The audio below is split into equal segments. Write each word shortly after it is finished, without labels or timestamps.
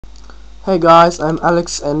Hey guys, I'm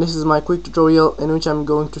Alex and this is my quick tutorial in which I'm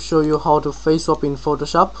going to show you how to face swap in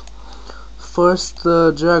Photoshop. First,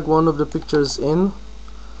 drag one of the pictures in.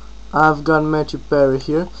 I've got Matthew Perry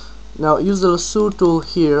here. Now use the lasso tool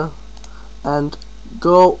here and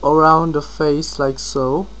go around the face like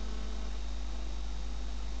so.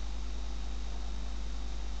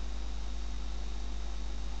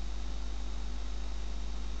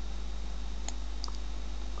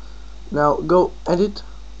 Now go edit,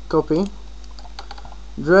 copy,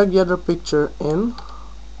 drag the other picture in.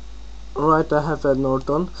 Right, I have Ed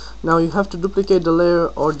Norton. Now you have to duplicate the layer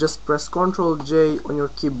or just press Ctrl J on your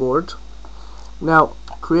keyboard. Now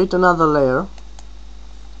create another layer,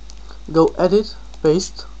 go edit,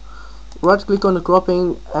 paste, right click on the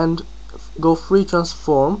cropping and go free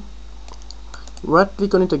transform, right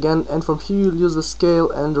click on it again, and from here you'll use the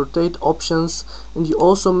scale and rotate options, and you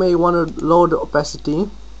also may want to lower the opacity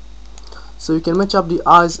so you can match up the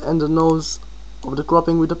eyes and the nose of the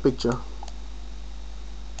cropping with the picture.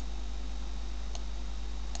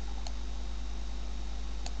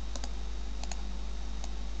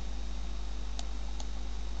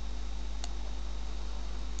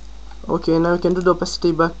 Okay, now you can do the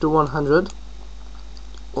opacity back to 100.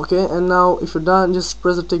 Okay, and now if you're done, just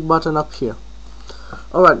press the tick button up here.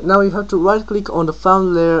 Alright, now you have to right click on the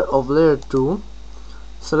found layer of layer 2,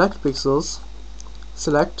 select pixels,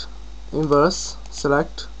 select inverse,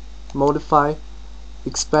 select modify,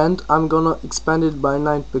 expand. I'm gonna expand it by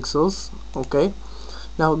 9 pixels. Okay,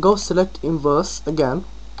 now go select inverse again.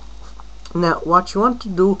 Now what you want to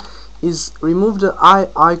do is remove the eye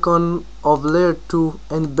icon of layer 2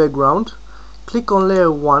 and background. Click on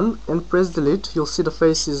layer 1 and press delete. You'll see the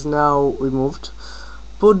face is now removed.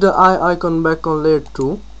 Put the eye icon back on layer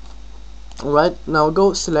 2. Alright, now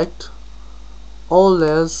go select all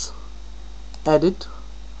layers, edit,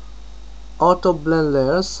 auto blend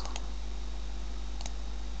layers,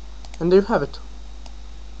 and there you have it.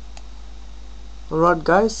 Alright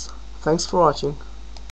guys, thanks for watching.